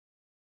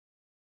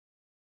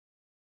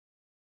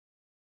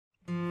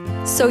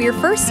So your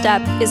first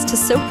step is to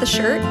soak the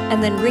shirt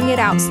and then wring it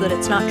out so that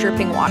it's not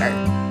dripping water.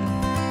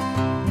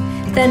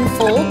 Then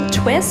fold,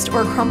 twist,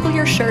 or crumple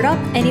your shirt up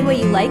any way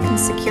you like and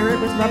secure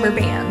it with rubber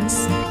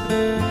bands.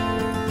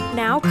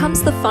 Now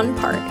comes the fun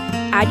part.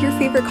 Add your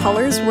favorite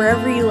colors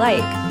wherever you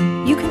like.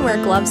 You can wear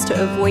gloves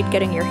to avoid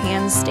getting your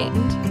hands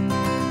stained.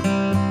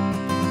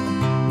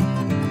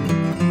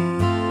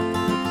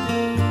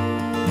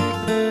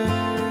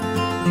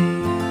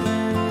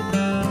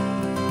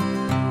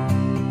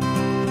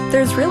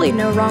 There's really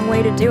no wrong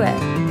way to do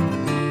it.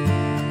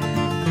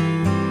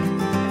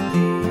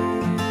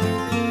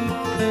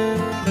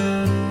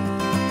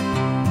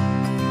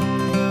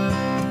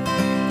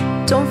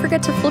 Don't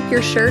forget to flip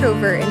your shirt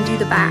over and do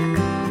the back.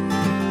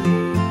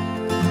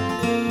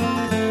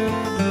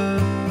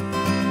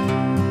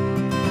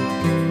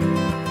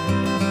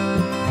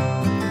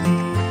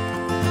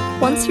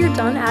 Once you're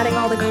done adding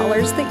all the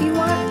colors that you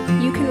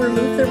want, you can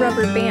remove the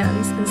rubber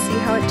bands and see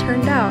how it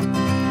turned out.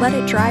 Let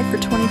it dry for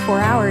 24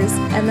 hours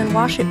and then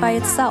wash it by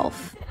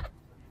itself.